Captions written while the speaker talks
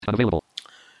Unavailable.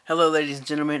 Hello, ladies and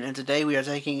gentlemen, and today we are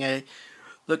taking a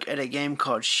look at a game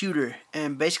called Shooter.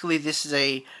 And basically, this is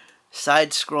a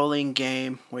side-scrolling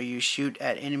game where you shoot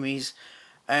at enemies,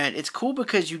 and it's cool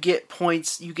because you get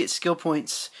points, you get skill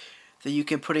points that you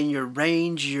can put in your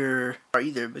range, or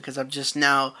either. Because I've just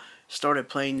now started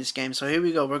playing this game, so here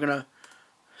we go. We're gonna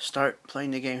start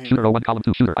playing the game here. Shooter 01 column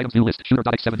 2 shooter items view list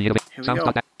shooter.x78 Here we sounds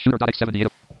go. shooter.x78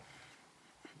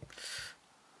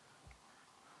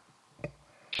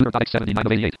 shooter.x79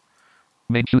 of 88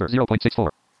 main shooter 0.64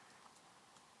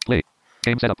 play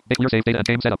game setup clear save data and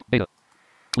game setup data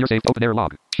clear save open error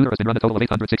log shooter has been run a total of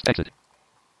 806 exit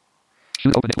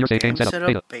shoot open clear save game setup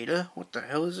data beta. What the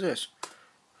hell is this?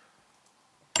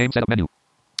 game setup menu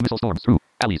missile storms through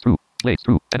alleys through blades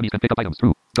through enemies can pick up items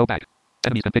through go back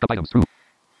enemies can pick up items through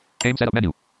game setup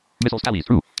menu missiles alleys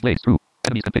through blades through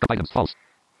enemies can pick up items false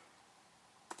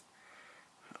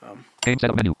game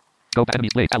setup menu go back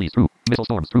enemies blades alleys through missile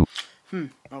storms through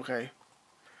Okay.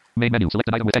 main menu select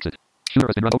an item with exit shooter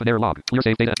has been run open error log clear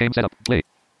save data game setup play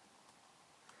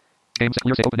game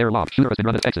clear save open error log shooter has been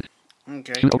run as exit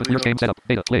Okay. shoot open clear game setup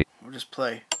data play We'll just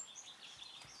play.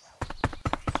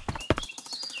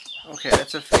 Okay,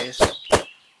 that's a face.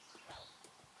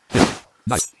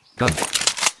 knife gun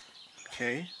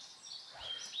Okay.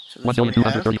 So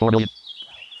 1,234,000,000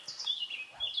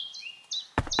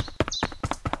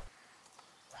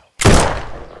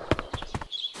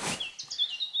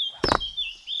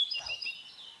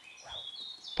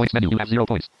 points menu you have 0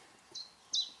 points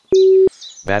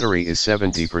Battery is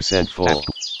 70% full.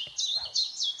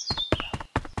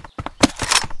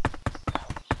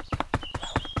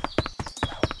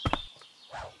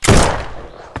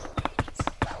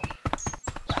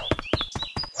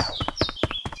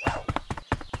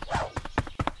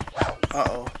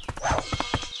 Uh-oh.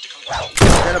 Is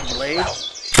that a blade?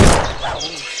 Oh,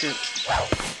 shit.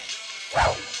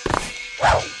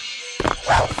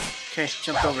 Okay,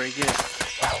 jumped over it. Get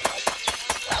it.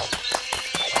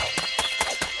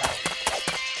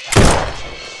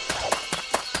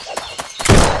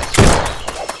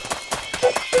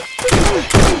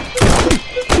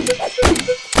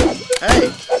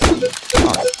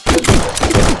 Hey!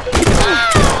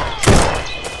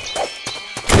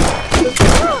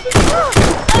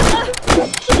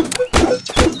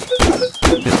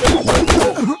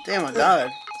 Damn, I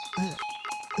died.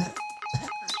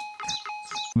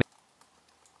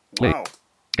 play Wow.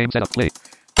 game setup play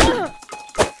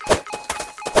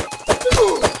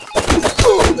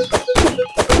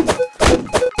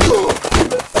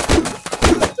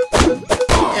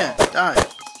Yeah, die.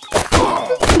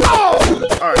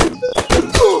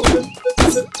 Alright.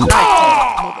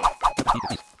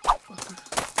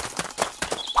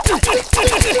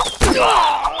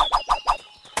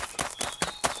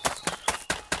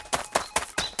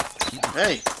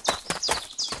 Hey.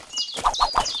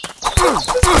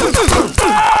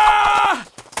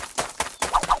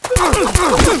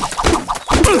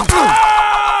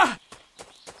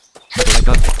 right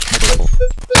gun rifle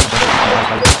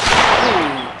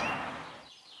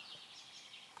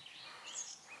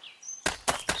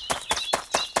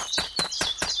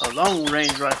A long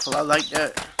range rifle, I like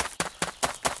that.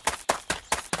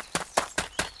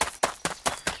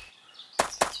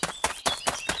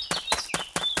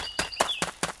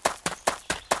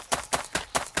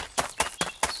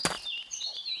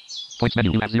 points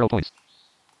menu you have 0 points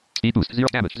speed boost 0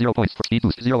 damage 0 points for speed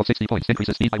boost 0 of 60 points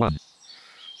increases speed by 1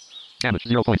 damage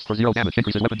 0 points for 0 damage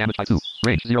increases weapon damage by 2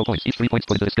 range 0 points each 3 points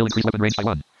put into the skill increase weapon range by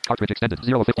 1 cartridge extended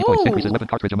 0 of 50 points increases weapon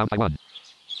cartridge amount by 1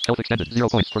 health extended 0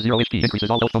 points for 0 HP increases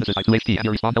all health bonuses by 2 HP and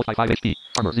your respawn health by 5 HP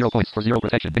armor 0 points for 0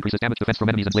 protection increases damage defense from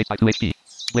enemies and blades by 2 HP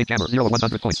blade jammer 0 of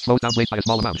 100 points slows down blades by a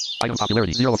small amount item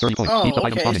popularity 0 of 30 points Oh, speeds of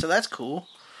item okay, spawning so that's cool.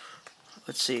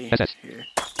 Let's see SS. here.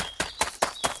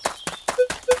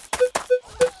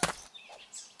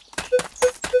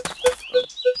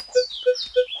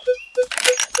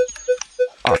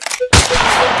 R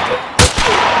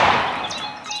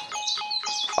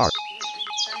R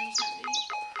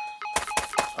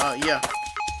Yeah.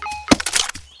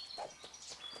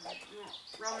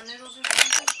 Ramen noodles or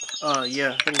something?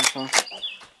 Yeah, I think it's fun.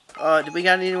 Do we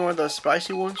got any more of those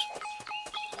spicy ones?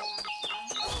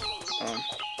 We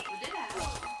did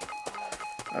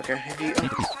have. Okay, if you,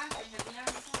 Spicy, have you had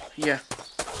it before? yeah.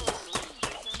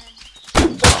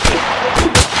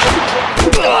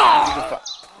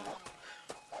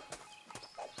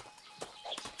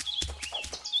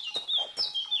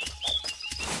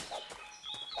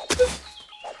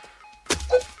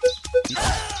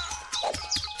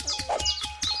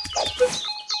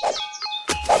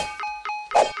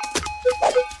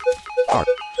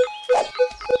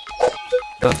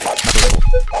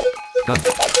 Gun. Gun.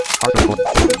 R34.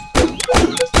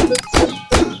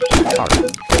 R.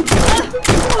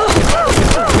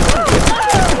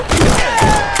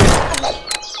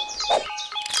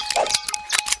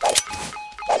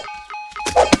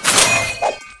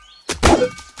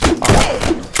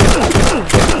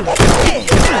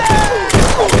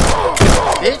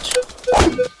 Bitch.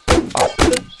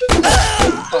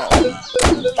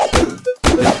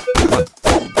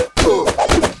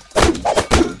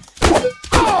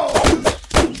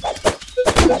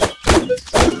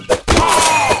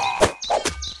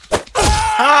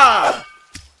 Ha!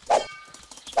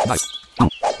 Knife.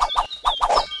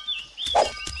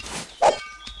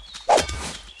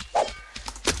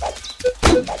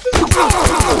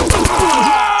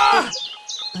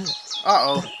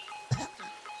 Uh-oh.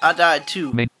 I died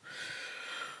too. Main.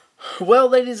 Well,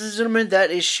 ladies and gentlemen, that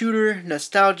is Shooter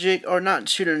Nostalgic, or not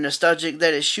Shooter Nostalgic,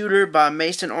 that is Shooter by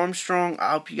Mason Armstrong.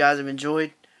 I hope you guys have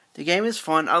enjoyed. The game is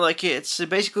fun. I like it. It's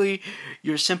basically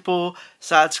your simple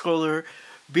side-scroller,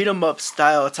 beat-em-up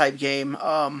style type game.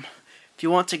 If you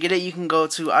want to get it, you can go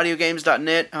to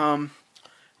audiogames.net.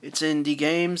 It's in the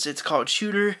games. It's called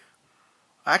Shooter.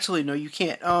 Actually, no, you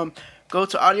can't. Go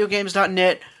to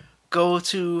audiogames.net. Go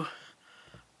to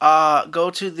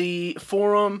the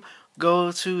forum.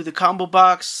 Go to the combo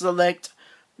box. Select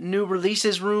new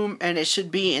releases room, and it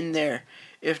should be in there.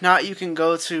 If not, you can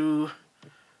go to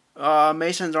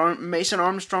Mason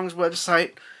Armstrong's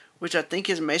website, which I think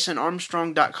is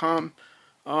masonarmstrong.com.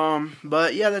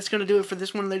 But yeah, that's gonna do it for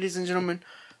this one, ladies and gentlemen.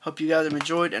 Hope you guys have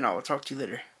enjoyed, and I will talk to you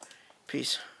later.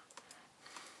 Peace.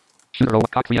 Shooter.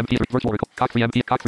 Cock 3MP. Virtual record. Cock 3MP. Cock